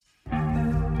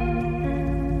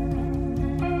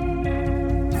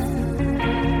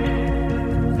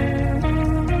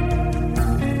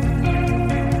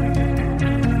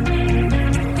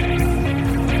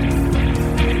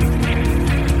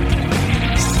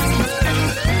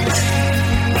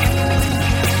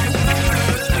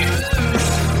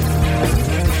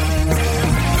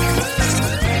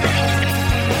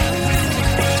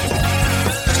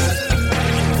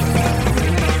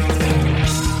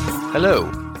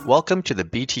Welcome to the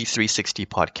BT360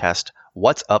 podcast,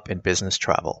 What's Up in Business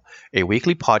Travel, a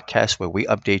weekly podcast where we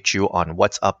update you on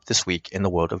what's up this week in the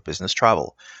world of business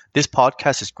travel. This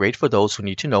podcast is great for those who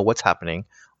need to know what's happening,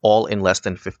 all in less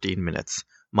than 15 minutes.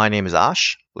 My name is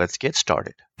Ash. Let's get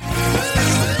started.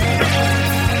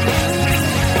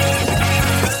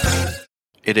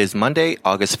 It is Monday,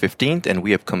 August 15th, and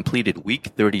we have completed week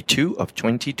 32 of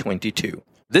 2022.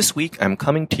 This week, I'm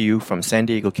coming to you from San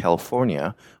Diego,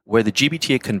 California, where the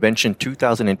GBTA Convention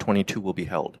 2022 will be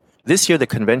held. This year, the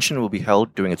convention will be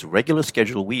held during its regular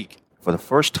scheduled week for the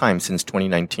first time since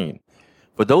 2019.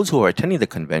 For those who are attending the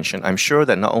convention, I'm sure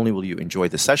that not only will you enjoy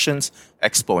the sessions,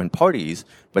 expo, and parties,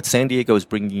 but San Diego is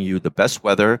bringing you the best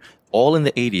weather, all in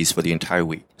the 80s for the entire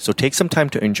week. So take some time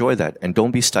to enjoy that and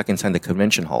don't be stuck inside the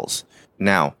convention halls.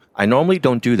 Now, I normally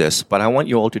don't do this, but I want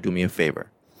you all to do me a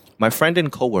favor. My friend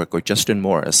and coworker, Justin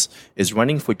Morris, is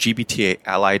running for GBTA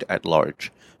Allied at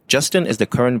Large. Justin is the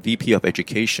current VP of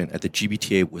Education at the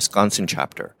GBTA Wisconsin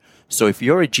chapter. So if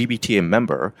you're a GBTA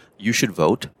member, you should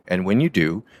vote, and when you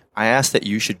do, I ask that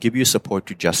you should give your support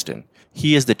to Justin.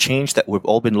 He is the change that we've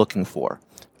all been looking for.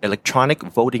 Electronic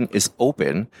voting is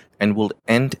open and will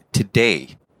end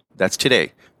today. That's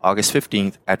today, August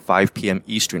 15th at 5 p.m.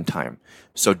 Eastern Time.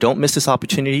 So don't miss this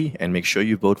opportunity and make sure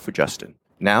you vote for Justin.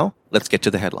 Now, let's get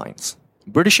to the headlines.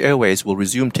 British Airways will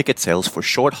resume ticket sales for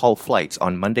short-haul flights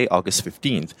on Monday, August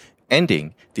 15th,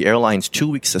 ending the airline's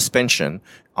 2-week suspension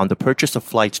on the purchase of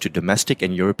flights to domestic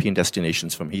and European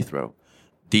destinations from Heathrow.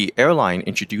 The airline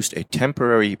introduced a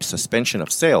temporary suspension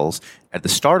of sales at the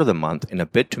start of the month in a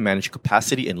bid to manage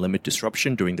capacity and limit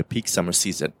disruption during the peak summer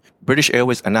season. British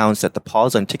Airways announced that the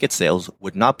pause on ticket sales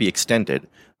would not be extended,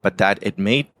 but that it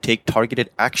may take targeted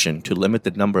action to limit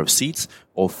the number of seats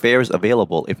or fares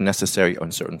available if necessary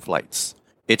on certain flights.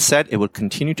 It said it would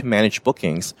continue to manage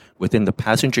bookings within the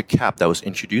passenger cap that was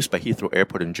introduced by Heathrow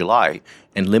Airport in July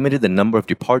and limited the number of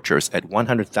departures at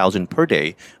 100,000 per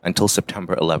day until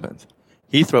September 11th.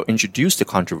 Heathrow introduced the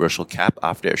controversial cap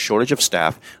after a shortage of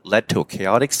staff led to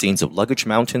chaotic scenes of luggage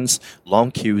mountains,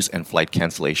 long queues, and flight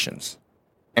cancellations.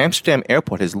 Amsterdam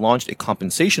Airport has launched a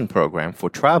compensation program for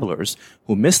travelers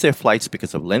who miss their flights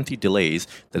because of lengthy delays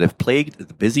that have plagued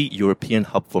the busy European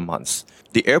hub for months.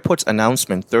 The airport's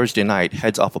announcement Thursday night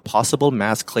heads off a possible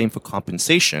mass claim for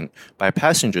compensation by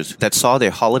passengers that saw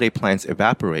their holiday plans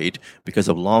evaporate because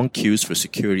of long queues for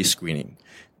security screening.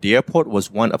 The airport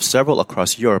was one of several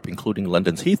across Europe, including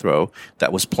London's Heathrow,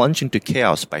 that was plunged into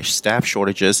chaos by staff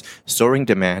shortages, soaring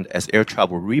demand as air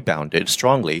travel rebounded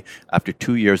strongly after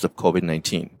 2 years of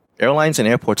COVID-19. Airlines and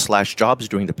airports slashed jobs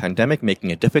during the pandemic, making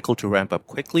it difficult to ramp up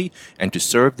quickly and to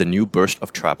serve the new burst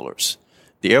of travelers.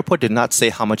 The airport did not say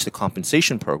how much the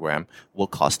compensation program will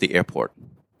cost the airport.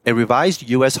 A revised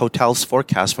U.S. hotels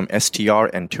forecast from STR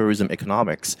and Tourism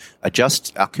Economics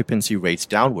adjusts occupancy rates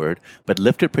downward but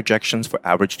lifted projections for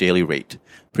average daily rate.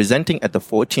 Presenting at the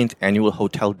 14th Annual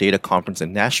Hotel Data Conference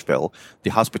in Nashville,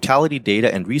 the Hospitality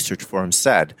Data and Research Forum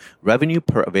said revenue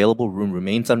per available room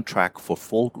remains on track for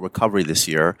full recovery this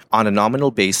year on a nominal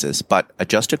basis, but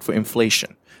adjusted for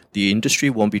inflation. The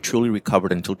industry won't be truly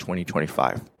recovered until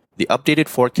 2025. The updated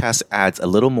forecast adds a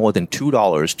little more than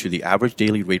 $2 to the average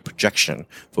daily rate projection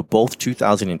for both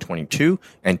 2022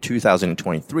 and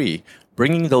 2023,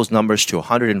 bringing those numbers to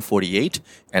 $148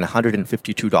 and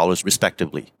 $152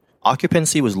 respectively.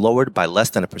 Occupancy was lowered by less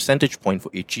than a percentage point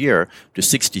for each year to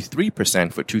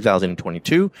 63% for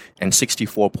 2022 and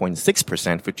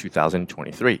 64.6% for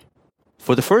 2023.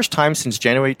 For the first time since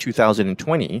January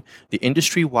 2020, the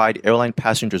industry-wide airline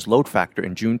passengers load factor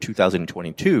in June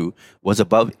 2022 was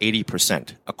above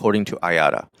 80%, according to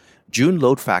IATA. June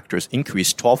load factors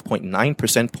increased 12.9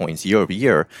 percent points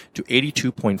year-over-year to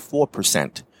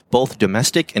 82.4%. Both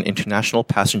domestic and international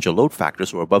passenger load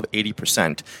factors were above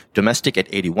 80%, domestic at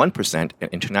 81%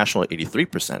 and international at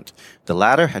 83%. The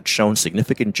latter had shown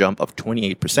significant jump of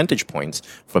 28 percentage points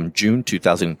from June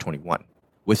 2021.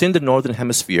 Within the Northern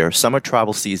Hemisphere, summer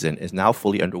travel season is now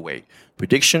fully underway.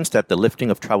 Predictions that the lifting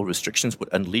of travel restrictions would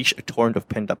unleash a torrent of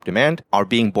pent-up demand are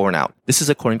being borne out. This is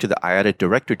according to the IATA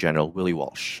Director General, Willie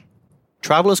Walsh.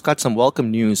 Travelers got some welcome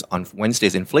news on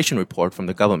Wednesday's inflation report from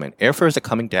the government. Airfares are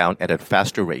coming down at a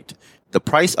faster rate. The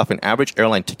price of an average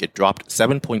airline ticket dropped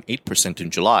 7.8% in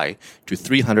July to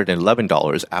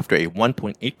 $311 after a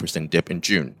 1.8% dip in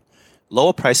June.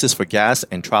 Lower prices for gas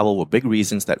and travel were big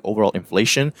reasons that overall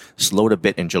inflation slowed a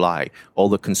bit in July,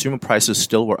 although consumer prices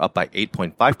still were up by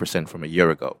 8.5% from a year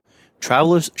ago.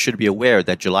 Travelers should be aware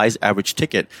that July's average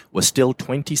ticket was still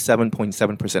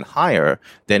 27.7% higher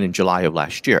than in July of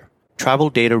last year.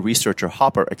 Travel data researcher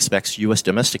Hopper expects U.S.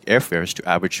 domestic airfares to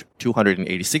average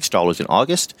 $286 in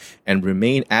August and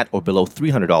remain at or below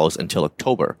 $300 until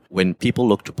October, when people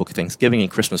look to book Thanksgiving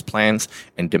and Christmas plans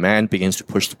and demand begins to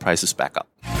push the prices back up.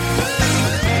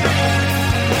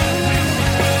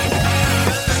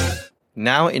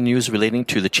 Now in news relating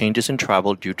to the changes in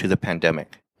travel due to the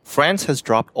pandemic. France has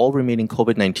dropped all remaining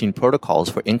COVID-19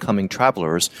 protocols for incoming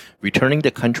travelers, returning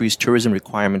the country's tourism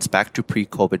requirements back to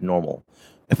pre-COVID normal.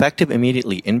 Effective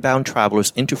immediately, inbound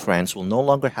travelers into France will no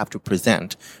longer have to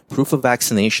present proof of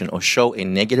vaccination or show a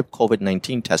negative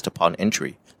COVID-19 test upon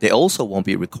entry. They also won't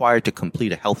be required to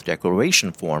complete a health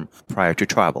declaration form prior to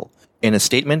travel. In a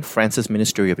statement, France's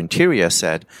Ministry of Interior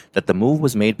said that the move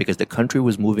was made because the country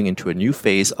was moving into a new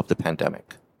phase of the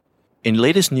pandemic. In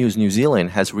latest news, New Zealand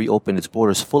has reopened its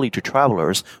borders fully to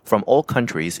travelers from all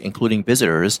countries, including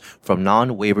visitors from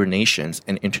non-waiver nations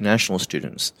and international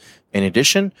students. In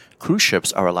addition, cruise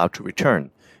ships are allowed to return.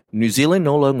 New Zealand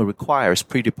no longer requires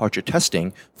pre-departure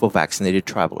testing for vaccinated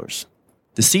travelers.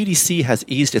 The CDC has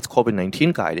eased its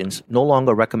COVID-19 guidance, no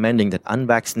longer recommending that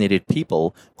unvaccinated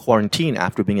people quarantine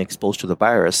after being exposed to the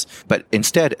virus, but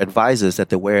instead advises that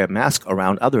they wear a mask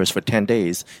around others for 10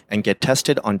 days and get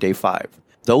tested on day 5.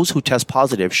 Those who test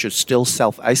positive should still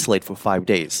self-isolate for 5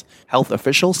 days. Health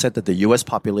officials said that the U.S.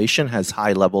 population has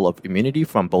high level of immunity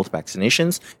from both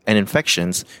vaccinations and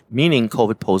infections, meaning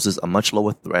COVID poses a much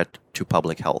lower threat to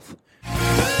public health.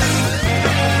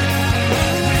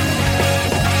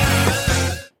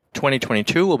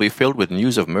 2022 will be filled with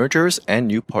news of mergers and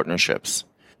new partnerships.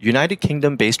 United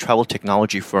Kingdom-based travel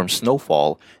technology firm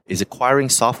Snowfall is acquiring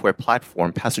software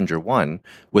platform Passenger One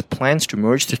with plans to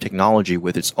merge the technology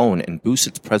with its own and boost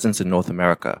its presence in North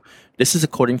America. This is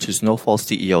according to Snowfall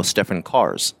CEO Stefan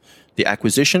Kars. The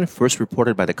acquisition, first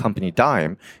reported by the company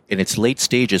Dime, in its late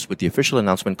stages with the official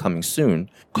announcement coming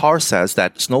soon, Kars says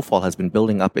that Snowfall has been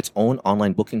building up its own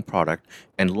online booking product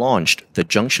and launched the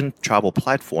Junction travel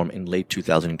platform in late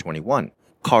 2021.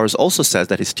 Kars also says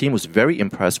that his team was very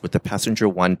impressed with the Passenger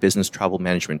One business travel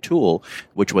management tool,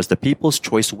 which was the People's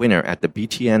Choice winner at the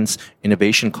BTN's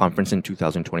Innovation Conference in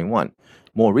 2021.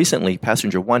 More recently,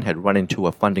 Passenger One had run into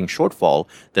a funding shortfall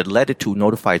that led it to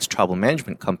notify its travel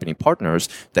management company partners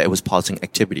that it was pausing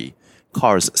activity.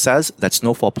 Kars says that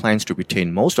Snowfall plans to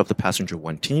retain most of the Passenger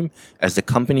One team as the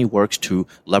company works to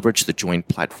leverage the joint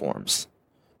platforms.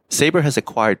 Sabre has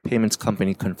acquired payments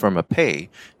company Confirma Pay.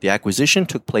 The acquisition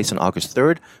took place on August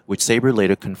 3rd, which Sabre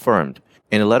later confirmed.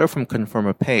 In a letter from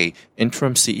Confirma Pay,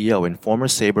 interim CEO and former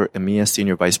Sabre EMEA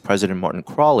Senior Vice President Martin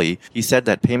Crawley, he said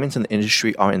that payments in the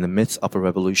industry are in the midst of a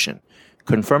revolution.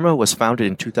 Confirma was founded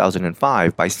in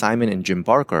 2005 by Simon and Jim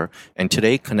Barker and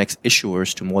today connects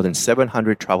issuers to more than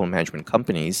 700 travel management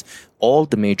companies, all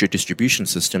the major distribution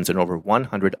systems, and over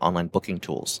 100 online booking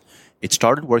tools. It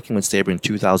started working with Sabre in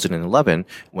 2011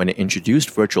 when it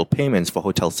introduced virtual payments for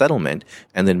hotel settlement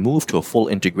and then moved to a full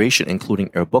integration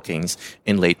including air bookings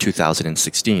in late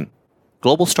 2016.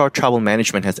 Global Star Travel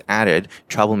Management has added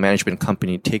travel management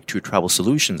company Take2 Travel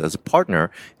Solutions as a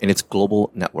partner in its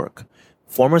global network.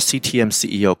 Former CTM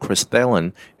CEO Chris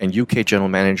Thelen and UK General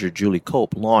Manager Julie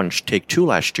Cope launched Take2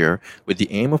 last year with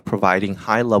the aim of providing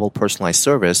high-level personalized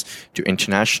service to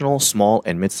international, small,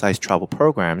 and mid-sized travel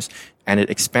programs, and it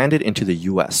expanded into the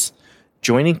US.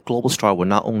 Joining Global Star will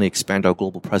not only expand our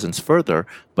global presence further,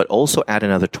 but also add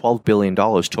another $12 billion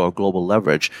to our global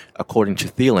leverage, according to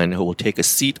Thelen, who will take a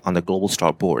seat on the Global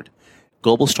Star board.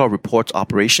 Global Star reports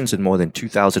operations in more than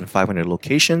 2,500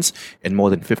 locations in more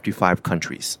than 55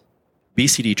 countries.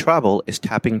 BCD Travel is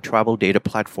tapping travel data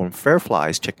platform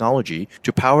Fairfly's technology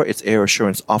to power its air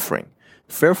assurance offering.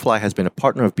 Fairfly has been a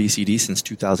partner of BCD since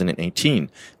 2018,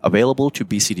 available to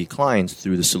BCD clients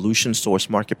through the Solution Source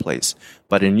Marketplace,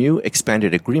 but a new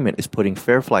expanded agreement is putting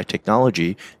Fairfly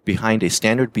technology behind a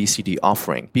standard BCD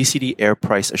offering, BCD Air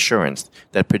Price Assurance,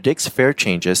 that predicts fare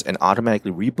changes and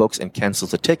automatically rebooks and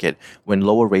cancels a ticket when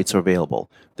lower rates are available.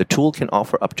 The tool can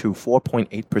offer up to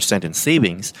 4.8% in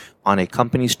savings on a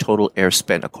company's total air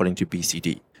spend, according to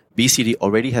BCD. BCD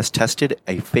already has tested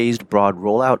a phased broad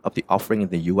rollout of the offering in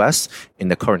the US. In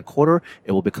the current quarter,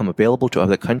 it will become available to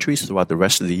other countries throughout the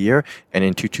rest of the year and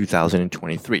into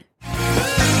 2023.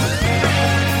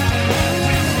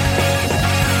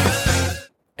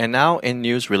 And now in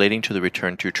news relating to the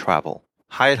return to travel.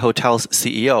 Hyatt Hotels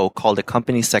CEO called the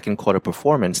company's second quarter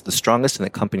performance the strongest in the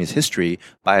company's history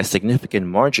by a significant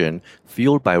margin,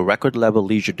 fueled by record level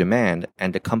leisure demand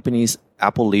and the company's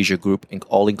Apple Leisure Group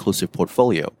all-inclusive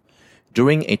portfolio.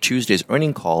 During a Tuesday's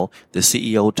earnings call, the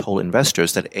CEO told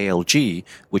investors that ALG,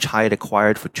 which Hyatt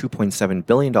acquired for $2.7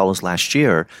 billion last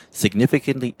year,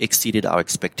 significantly exceeded our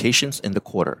expectations in the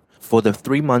quarter. For the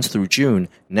 3 months through June,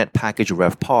 net package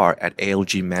RevPAR at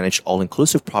ALG managed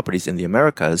all-inclusive properties in the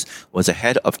Americas was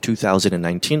ahead of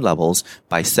 2019 levels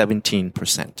by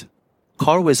 17%.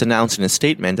 CarWiz announced in a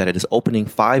statement that it is opening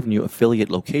 5 new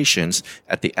affiliate locations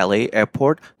at the LA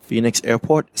Airport, Phoenix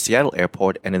Airport, Seattle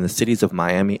Airport, and in the cities of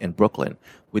Miami and Brooklyn.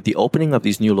 With the opening of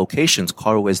these new locations,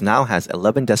 CarWiz now has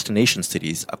 11 destination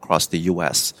cities across the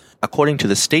U.S. According to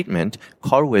the statement,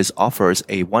 CarWiz offers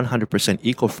a 100%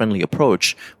 eco-friendly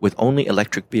approach with only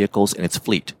electric vehicles in its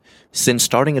fleet. Since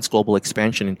starting its global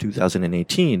expansion in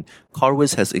 2018,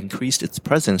 CarWiz has increased its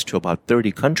presence to about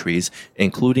 30 countries,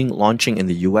 including launching in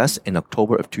the U.S. in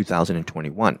October of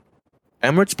 2021.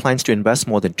 Emirates plans to invest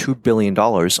more than $2 billion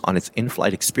on its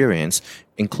in-flight experience,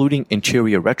 including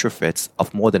interior retrofits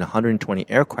of more than 120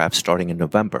 aircraft starting in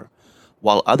November.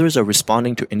 While others are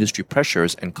responding to industry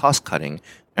pressures and cost-cutting,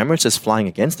 Emirates is flying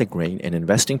against the grain and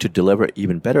investing to deliver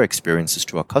even better experiences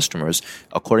to our customers,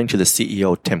 according to the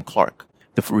CEO Tim Clark.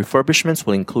 The refurbishments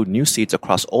will include new seats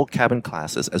across all cabin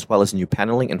classes as well as new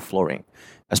paneling and flooring.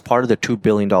 As part of the $2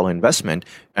 billion investment,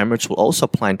 Emirates will also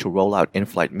plan to roll out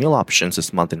in-flight meal options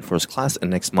this month in first class and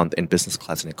next month in business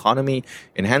class and economy.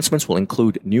 Enhancements will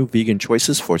include new vegan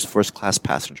choices for its first class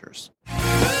passengers.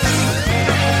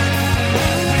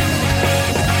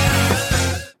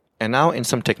 And now in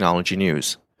some technology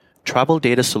news. Travel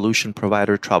data solution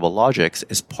provider Travelogix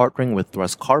is partnering with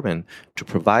Thrust Carbon to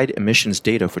provide emissions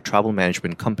data for travel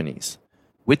management companies.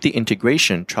 With the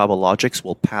integration, Travelogix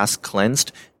will pass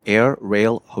cleansed air,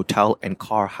 rail, hotel, and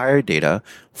car hire data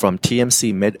from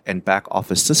TMC mid and back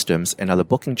office systems and other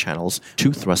booking channels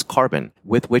to Thrust Carbon,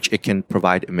 with which it can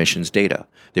provide emissions data.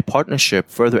 The partnership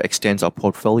further extends our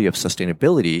portfolio of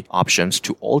sustainability options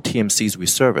to all TMCs we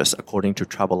service, according to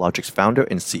Travelogix founder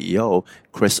and CEO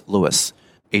Chris Lewis.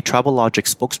 A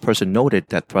Travelogix spokesperson noted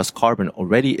that Thrust Carbon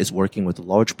already is working with a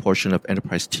large portion of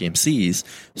enterprise TMCs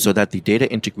so that the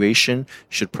data integration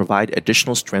should provide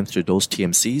additional strength to those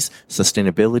TMCs'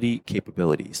 sustainability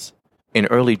capabilities. In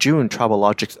early June,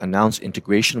 Travelogix announced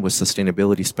integration with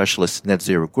sustainability specialist Net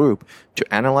Zero Group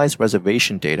to analyze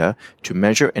reservation data to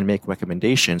measure and make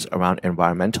recommendations around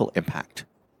environmental impact.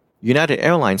 United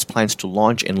Airlines plans to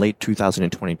launch in late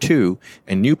 2022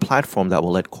 a new platform that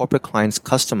will let corporate clients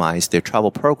customize their travel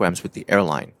programs with the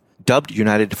airline. Dubbed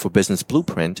United for Business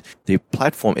Blueprint, the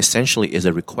platform essentially is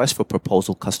a request for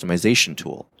proposal customization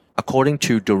tool. According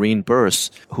to Doreen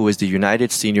Burse, who is the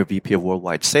United Senior VP of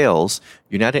Worldwide Sales,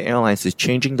 United Airlines is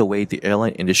changing the way the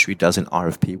airline industry does an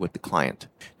RFP with the client.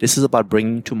 This is about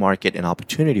bringing to market an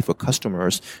opportunity for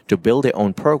customers to build their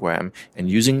own program and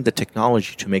using the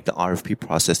technology to make the RFP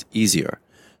process easier.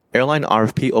 Airline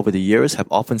RFP over the years have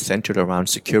often centered around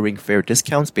securing fair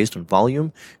discounts based on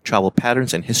volume, travel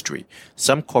patterns, and history.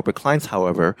 Some corporate clients,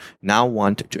 however, now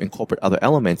want to incorporate other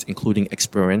elements, including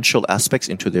experiential aspects,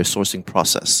 into their sourcing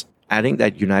process. Adding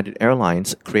that United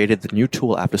Airlines created the new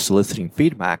tool after soliciting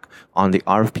feedback on the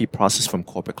RFP process from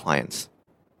corporate clients.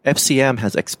 FCM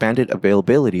has expanded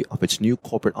availability of its new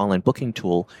corporate online booking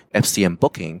tool, FCM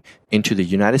Booking, into the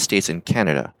United States and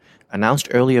Canada. Announced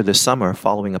earlier this summer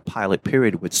following a pilot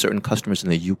period with certain customers in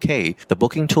the UK, the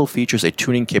booking tool features a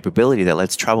tuning capability that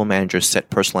lets travel managers set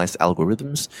personalized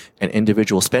algorithms and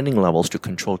individual spending levels to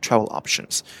control travel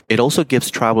options. It also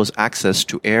gives travelers access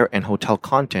to air and hotel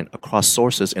content across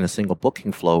sources in a single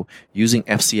booking flow using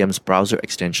FCM's browser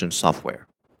extension software.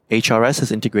 HRS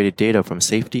has integrated data from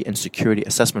safety and security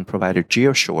assessment provider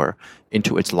GeoShore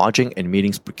into its lodging and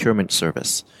meetings procurement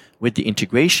service. With the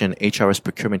integration, HRS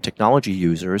procurement technology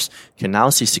users can now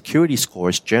see security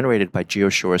scores generated by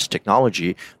GeoShore's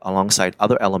technology alongside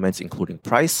other elements including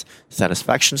price,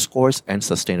 satisfaction scores, and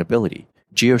sustainability.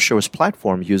 GeoShore's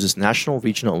platform uses national,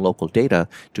 regional, and local data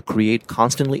to create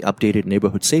constantly updated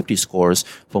neighborhood safety scores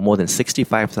for more than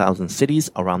 65,000 cities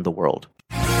around the world.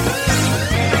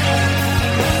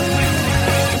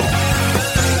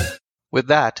 With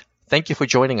that, thank you for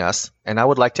joining us, and I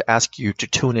would like to ask you to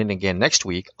tune in again next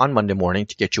week on Monday morning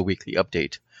to get your weekly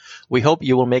update. We hope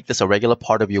you will make this a regular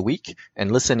part of your week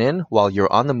and listen in while you're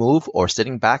on the move or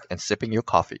sitting back and sipping your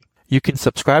coffee. You can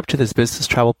subscribe to this Business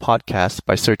Travel Podcast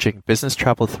by searching Business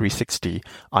Travel 360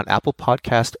 on Apple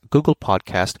Podcast, Google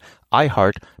Podcast,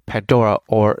 iHeart, Pandora,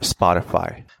 or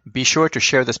Spotify. Be sure to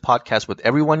share this podcast with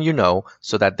everyone you know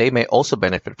so that they may also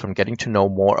benefit from getting to know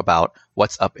more about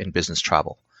what's up in business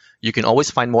travel. You can always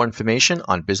find more information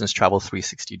on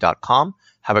businesstravel360.com.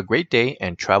 Have a great day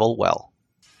and travel well.